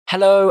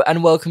Hello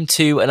and welcome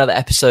to another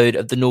episode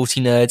of the Naughty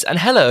Nerds. And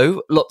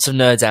hello, lots of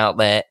nerds out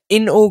there.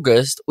 In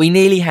August, we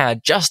nearly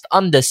had just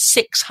under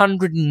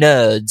 600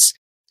 nerds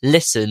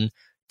listen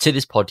to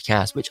this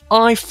podcast, which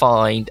I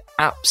find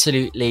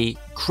absolutely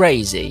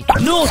crazy.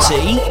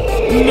 Naughty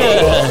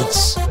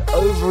Nerds!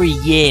 Over a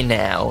year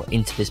now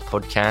into this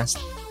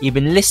podcast, you've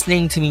been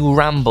listening to me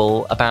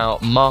ramble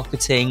about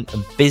marketing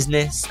and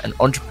business and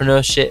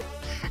entrepreneurship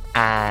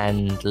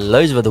and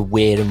loads of other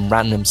weird and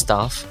random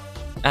stuff.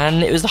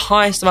 And it was the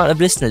highest amount of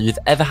listeners we've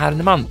ever had in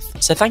a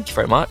month. So thank you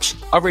very much.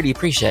 I really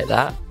appreciate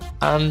that.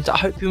 And I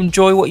hope you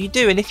enjoy what you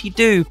do. And if you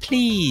do,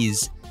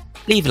 please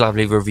leave a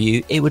lovely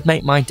review. It would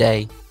make my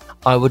day.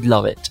 I would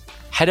love it.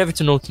 Head over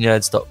to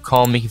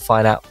naughtynerds.com. You can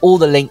find out all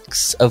the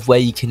links of where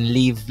you can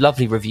leave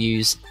lovely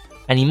reviews.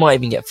 And you might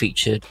even get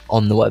featured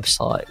on the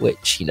website,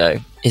 which, you know,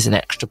 is an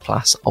extra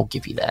plus I'll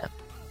give you there.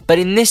 But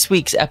in this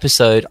week's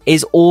episode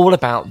is all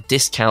about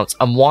discounts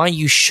and why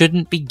you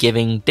shouldn't be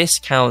giving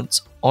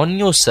discounts on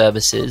your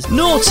services.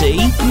 Naughty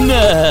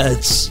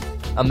Nerds!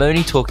 I'm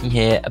only talking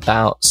here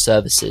about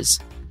services.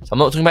 So I'm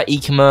not talking about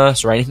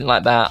e-commerce or anything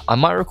like that. I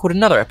might record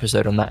another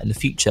episode on that in the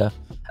future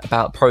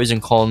about pros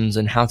and cons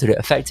and how to do it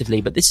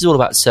effectively. But this is all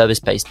about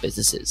service-based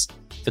businesses.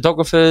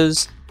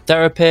 Photographers,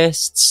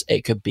 therapists,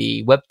 it could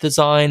be web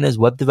designers,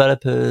 web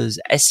developers,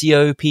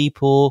 SEO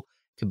people,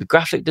 it could be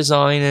graphic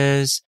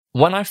designers.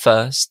 When I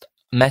first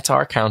met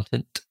our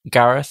accountant,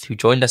 Gareth, who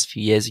joined us a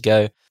few years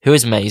ago, who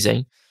is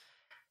amazing,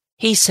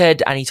 he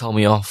said, and he told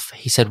me off,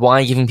 he said, why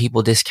are you giving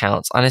people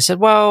discounts? And I said,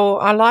 well,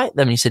 I like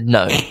them. And he said,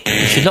 no,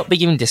 you should not be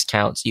giving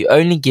discounts. You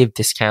only give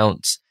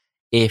discounts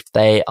if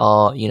they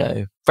are, you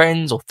know,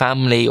 friends or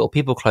family or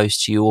people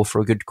close to you or for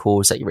a good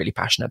cause that you're really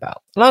passionate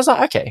about. And I was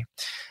like, okay.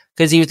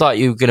 Because he was like,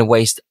 you're going to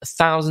waste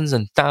thousands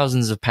and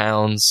thousands of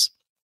pounds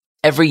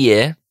every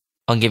year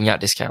on giving out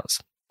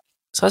discounts.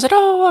 So I said,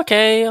 oh,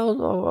 okay, I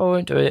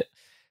won't do it.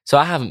 So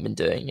I haven't been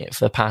doing it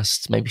for the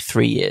past maybe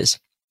 3 years.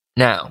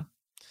 Now,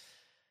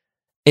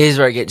 here's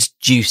where it gets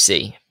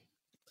juicy.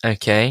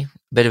 Okay,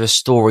 bit of a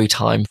story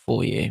time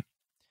for you.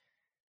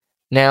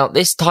 Now,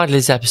 this title of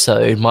this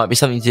episode might be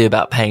something to do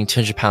about paying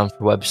 £200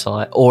 for a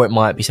website, or it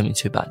might be something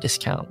to do about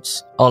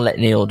discounts. I'll let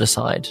Neil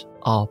decide.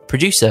 Our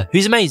producer,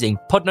 who's amazing,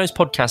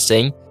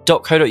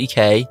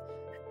 podnosepodcasting.co.uk.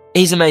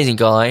 He's an amazing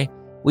guy.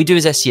 We do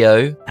his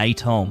SEO. Hey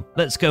Tom,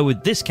 let's go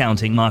with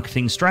discounting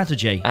marketing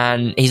strategy.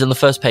 And he's on the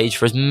first page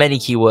for as many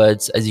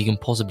keywords as you can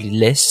possibly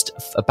list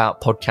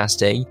about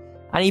podcasting.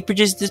 And he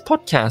produces this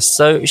podcast.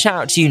 So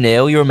shout out to you,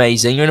 Neil. You're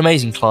amazing. You're an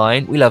amazing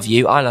client. We love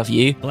you. I love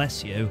you.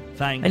 Bless you.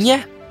 Thanks. And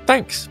yeah,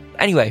 thanks.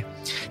 Anyway,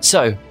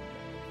 so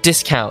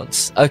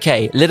discounts.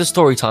 Okay, little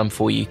story time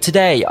for you.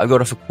 Today, I got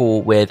off a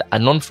call with a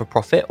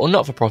non-for-profit or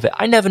not-for-profit.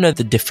 I never know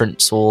the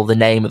difference or the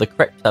name of the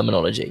correct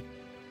terminology.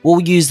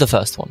 We'll use the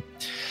first one.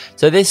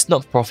 So this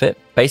not-for-profit,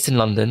 based in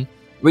London,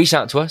 reached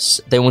out to us.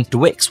 They wanted a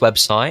Wix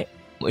website,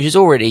 which is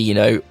already, you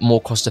know,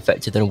 more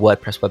cost-effective than a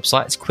WordPress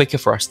website. It's quicker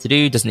for us to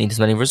do, doesn't need as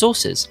many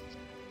resources.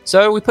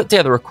 So we put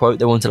together a quote.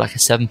 They wanted like a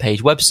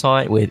 7-page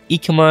website with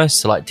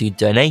e-commerce, to like do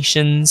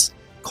donations,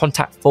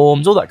 contact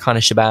forms, all that kind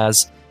of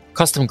shabazz,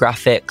 custom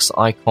graphics,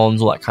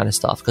 icons, all that kind of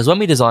stuff. Because when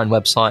we design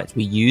websites,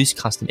 we use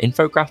custom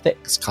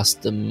infographics,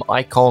 custom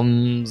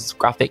icons,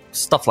 graphics,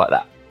 stuff like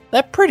that.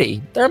 They're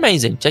pretty. They're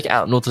amazing. Check it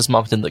out,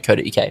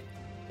 nautilusmarketing.co.uk.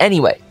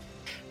 Anyway,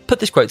 put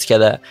this quote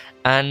together,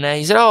 and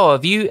he said, "Oh,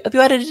 have you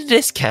added a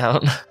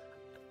discount?"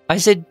 I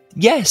said,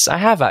 "Yes, I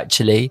have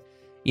actually.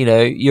 You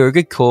know, you're a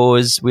good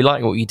cause. We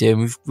like what you do.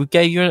 And we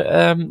gave you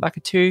like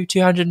a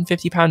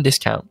 £250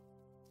 discount."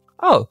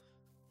 "Oh,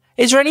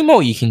 is there any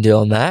more you can do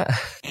on that?"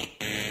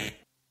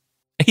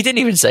 He didn't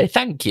even say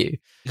thank you,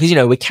 because, you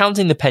know, we're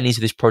counting the pennies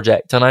for this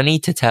project, and I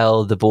need to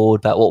tell the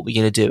board about what we're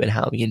going to do and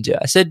how we're going to do it.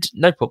 I said,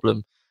 "No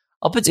problem.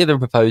 I'll put together a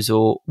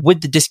proposal with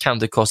the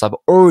discounted cost I've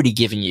already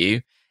given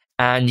you,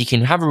 and you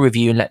can have a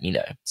review and let me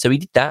know." So we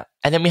did that,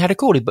 and then we had a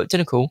call. He booked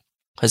in a call,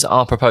 because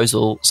our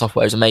proposal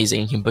software is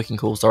amazing. You can book in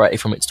calls directly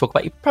from it to talk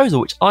about your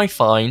proposal, which I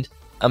find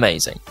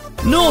amazing.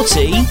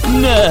 Naughty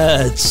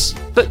Nerds!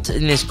 Booked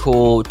in this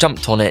call,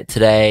 jumped on it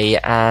today,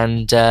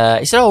 and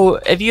he said, "Oh,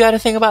 have you had a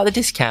thing about the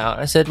discount?"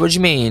 I said, "What do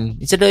you mean?"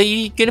 He said, "Are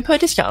you going to put a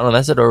discount on them?"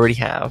 I said, "I already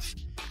have."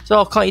 So,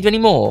 "Oh, can't you do any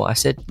more?" I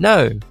said,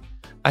 "No."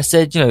 I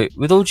said, "You know,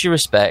 with all due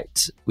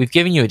respect, we've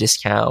given you a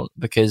discount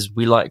because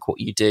we like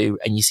what you do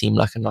and you seem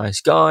like a nice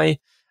guy.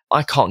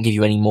 I can't give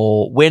you any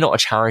more. We're not a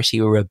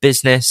charity, we're a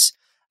business."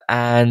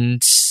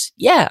 And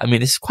yeah, I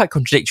mean, this is quite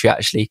contradictory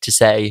actually to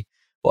say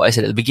what I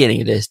said at the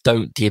beginning of this,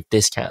 don't give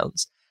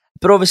discounts.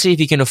 But obviously if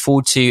you can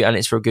afford to and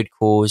it's for a good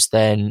cause,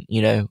 then,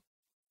 you know,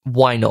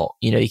 why not?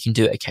 You know, you can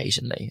do it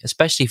occasionally,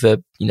 especially for,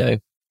 you know,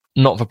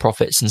 not for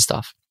profits and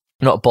stuff.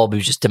 Not Bob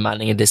who's just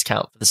demanding a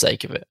discount for the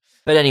sake of it.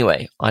 But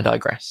anyway, I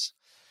digress.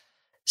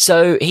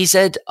 So he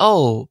said,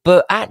 "Oh,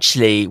 but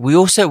actually, we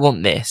also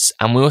want this,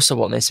 and we also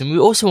want this, and we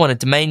also want a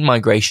domain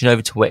migration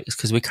over to Wix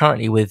because we're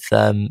currently with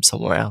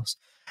somewhere else.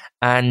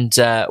 And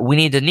we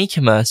need an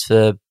e-commerce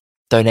for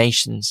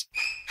donations."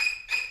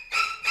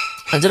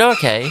 I said,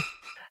 "Okay.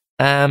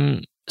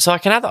 So I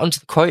can add that onto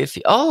the quote if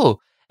you..."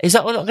 "Oh, is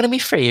that not going to be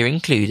free or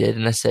included?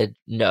 And I said,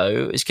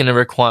 no, it's going to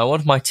require one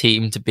of my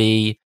team to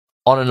be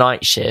on a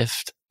night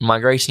shift,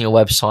 migrating your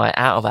website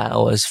out of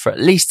hours for at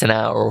least an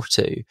hour or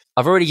two.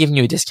 I've already given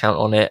you a discount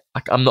on it.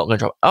 I'm not going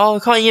to drop.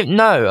 Oh, can't you?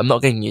 No, I'm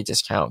not giving you a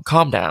discount.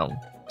 Calm down,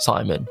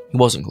 Simon. He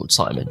wasn't called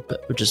Simon,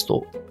 but we just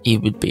thought he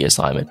would be a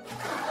Simon.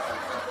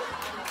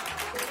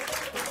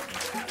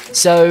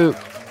 So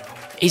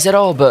he said,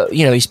 oh, but,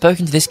 he's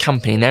spoken to this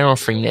company and they're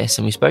offering this,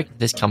 and we've spoken to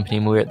this company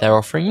and they're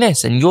offering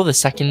this, and you're the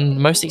second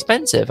most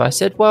expensive. I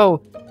said,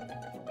 well,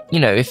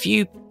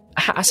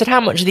 I said, how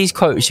much are these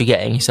quotes you're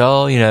getting? He said,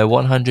 oh,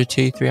 100,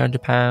 200,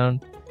 300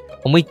 pounds.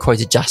 And we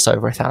quoted just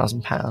over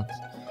 £1,000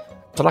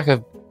 for like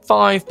a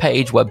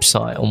 5-page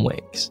website on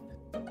Wix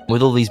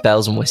with all these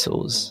bells and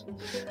whistles.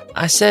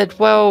 I said,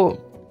 well,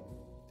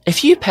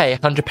 if you pay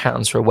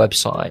 £100 for a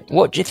website,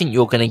 what do you think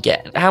you're going to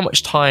get? How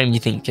much time do you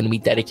think is going to be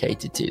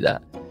dedicated to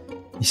that?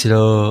 He said,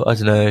 oh, I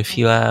don't know, a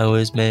few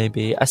hours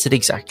maybe. I said,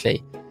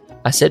 exactly.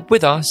 I said,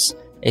 with us,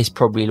 it's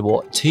probably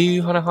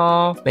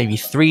 2.5, maybe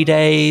 3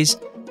 days.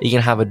 You're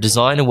going to have a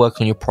designer work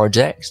on your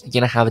project. You're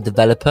going to have a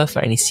developer for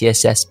any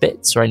CSS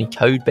bits or any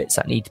code bits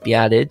that need to be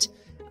added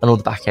and all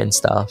the back-end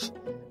stuff.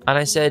 And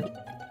I said,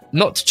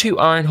 not to toot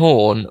our own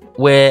horn,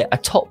 we're a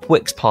top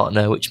Wix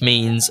partner, which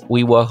means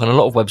we work on a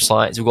lot of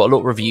websites. We've got a lot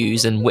of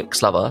reviews and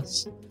Wix love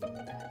us.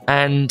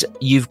 And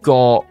we've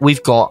got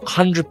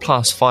 100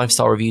 plus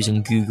 5-star reviews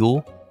in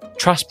Google.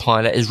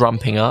 Trustpilot is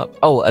ramping up.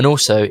 Oh, and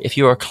also, if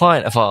you're a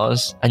client of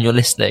ours and you're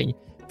listening,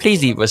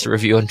 please leave us a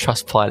review on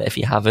Trustpilot if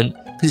you haven't,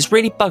 because it's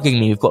really bugging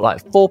me. We've got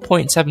like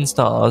 4.7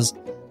 stars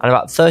and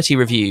about 30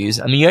 reviews,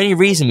 and the only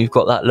reason we've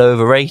got that low of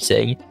a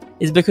rating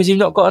is because you've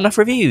not got enough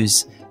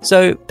reviews.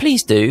 So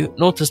please do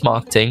Nautilus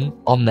Marketing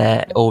on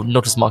there, or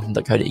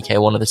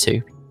nautilusmarketing.co.uk, one of the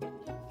two.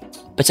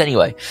 But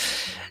anyway,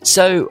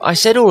 so I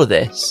said all of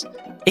this.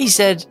 He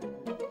said,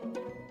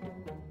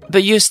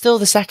 but you're still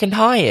the second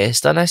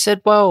highest. And I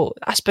said, well,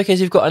 that's because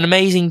we've got an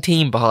amazing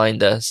team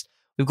behind us.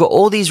 We've got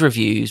all these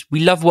reviews. We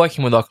love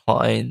working with our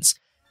clients.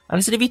 And I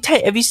said,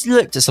 have you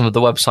looked at some of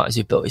the websites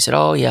you've built? He said,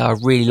 oh yeah, I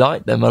really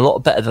like them. A lot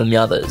better than the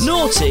others.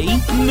 Naughty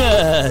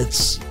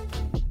nerds.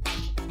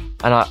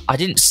 And I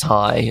didn't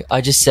sigh.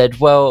 I just said,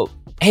 well,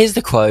 here's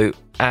the quote.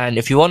 And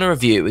if you want to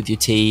review it with your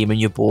team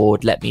and your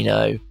board, let me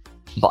know.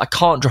 But I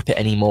can't drop it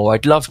anymore.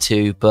 I'd love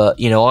to,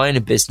 but, I own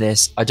a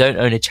business. I don't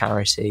own a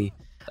charity.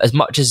 As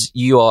much as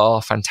you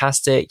are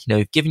fantastic,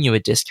 we've given you a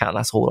discount.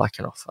 That's all I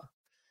can offer.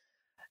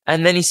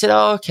 And then he said,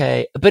 oh,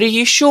 okay, but are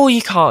you sure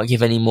you can't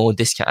give any more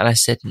discount? And I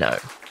said, no.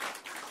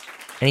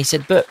 And he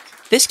said, but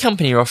this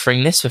company are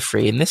offering this for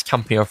free and this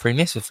company are offering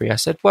this for free. I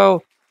said,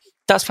 well,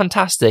 that's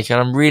fantastic. And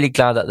I'm really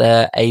glad that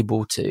they're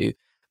able to,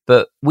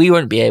 but we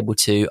won't be able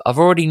to. I've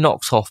already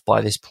knocked off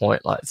by this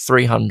point, like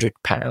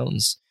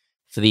 £300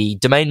 for the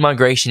domain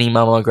migration,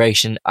 email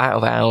migration, out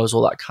of hours,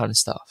 all that kind of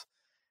stuff.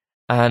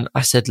 And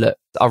I said, look,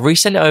 I'll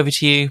resend it over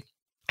to you,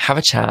 have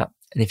a chat.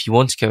 And if you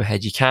want to go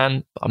ahead, you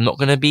can. But I'm not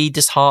going to be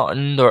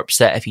disheartened or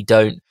upset if you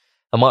don't.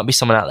 There might be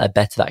someone out there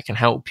better that can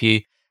help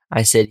you.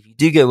 I said, if you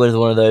do go with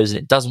one of those and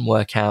it doesn't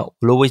work out,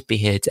 we'll always be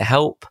here to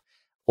help.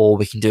 Or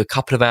we can do a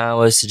couple of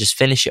hours to just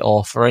finish it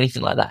off or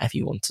anything like that if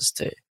you want us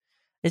to.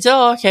 It's,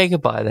 oh, okay,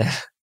 goodbye then.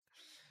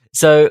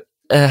 So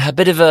a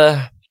bit of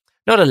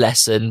not a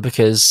lesson,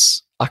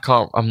 because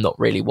I'm not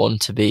really one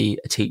to be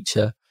a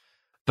teacher,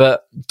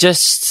 but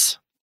just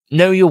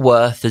know your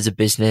worth as a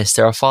business.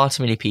 There are far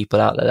too many people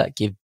out there that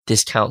give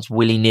discounts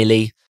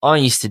willy-nilly. I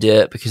used to do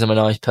it because I'm a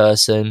nice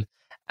person,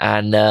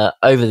 and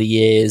over the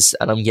years,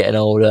 and I'm getting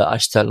older, I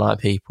just don't like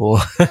people.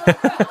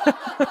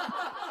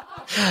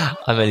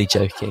 I'm only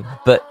joking.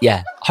 But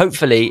yeah,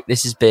 hopefully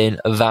this has been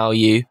of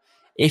value.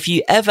 If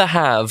you ever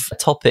have a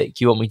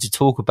topic you want me to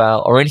talk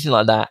about or anything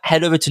like that,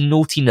 head over to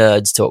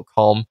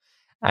naughtynerds.com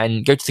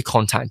and go to the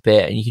contact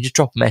bit, and you can just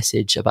drop a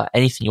message about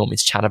anything you want me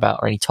to chat about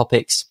or any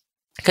topics.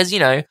 Because,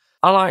 I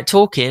like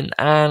talking,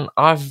 and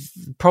I've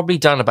probably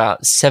done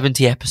about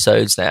 70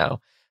 episodes now.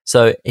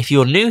 So if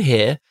you're new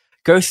here,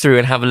 go through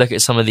and have a look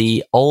at some of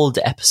the old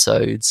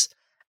episodes.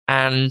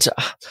 And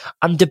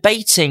I'm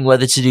debating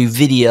whether to do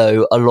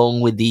video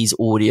along with these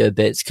audio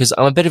bits, because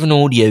I'm a bit of an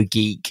audio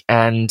geek,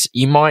 and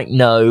you might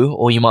know,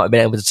 or you might have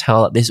been able to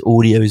tell, that this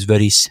audio is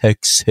very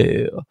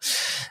sexy.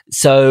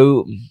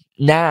 So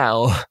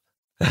now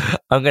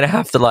I'm going to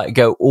have to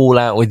go all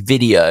out with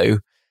video,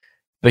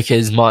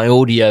 because my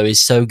audio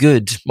is so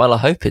good. Well, I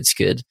hope it's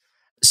good.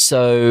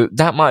 So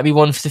that might be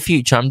one for the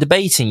future. I'm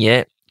debating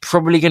it.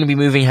 Probably going to be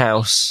moving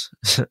house.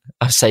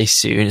 I say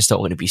soon. It's not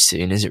going to be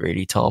soon, is it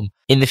really, Tom?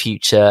 In the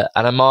future.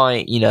 And I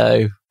might,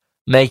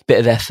 make a bit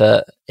of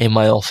effort in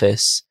my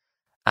office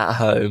at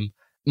home.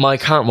 My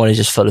current one is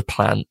just full of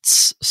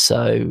plants.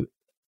 So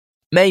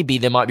maybe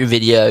there might be a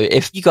video.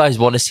 If you guys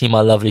want to see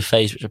my lovely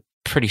face, which I'm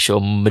pretty sure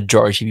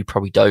majority of you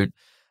probably don't,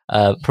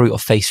 probably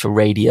got a face for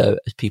radio,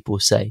 as people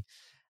say.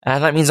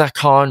 And that means I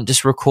can't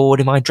just record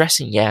in my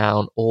dressing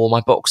gown or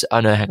my box. Oh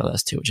no, hang on,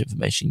 that's too much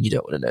information. You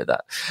don't want to know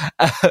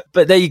that.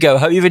 But there you go.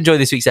 Hope you've enjoyed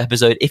this week's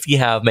episode. If you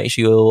have, make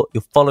sure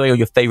you're following on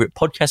your favorite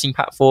podcasting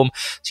platform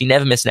so you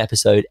never miss an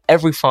episode.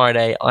 Every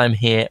Friday, I'm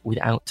here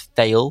without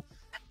fail,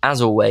 as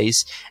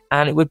always.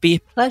 And it would be a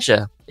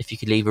pleasure if you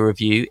could leave a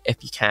review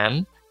if you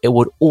can. It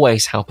would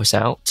always help us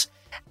out.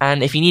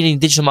 And if you need any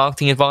digital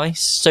marketing advice,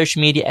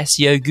 social media,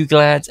 SEO, Google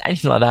Ads,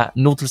 anything like that,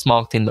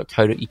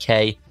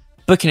 nautilusmarketing.co.uk.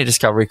 Book in a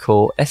discovery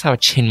call. Let's have a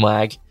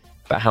chinwag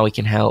about how we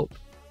can help.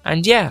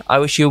 And yeah, I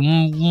wish you a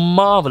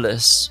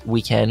marvellous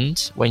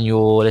weekend when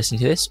you're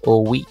listening to this,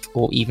 or week,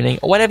 or evening,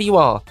 or whenever you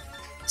are.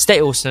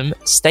 Stay awesome,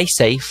 stay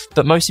safe,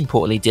 but most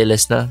importantly, dear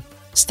listener,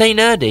 stay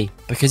nerdy,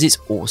 because it's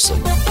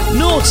awesome.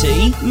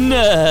 Naughty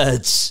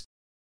Nerds.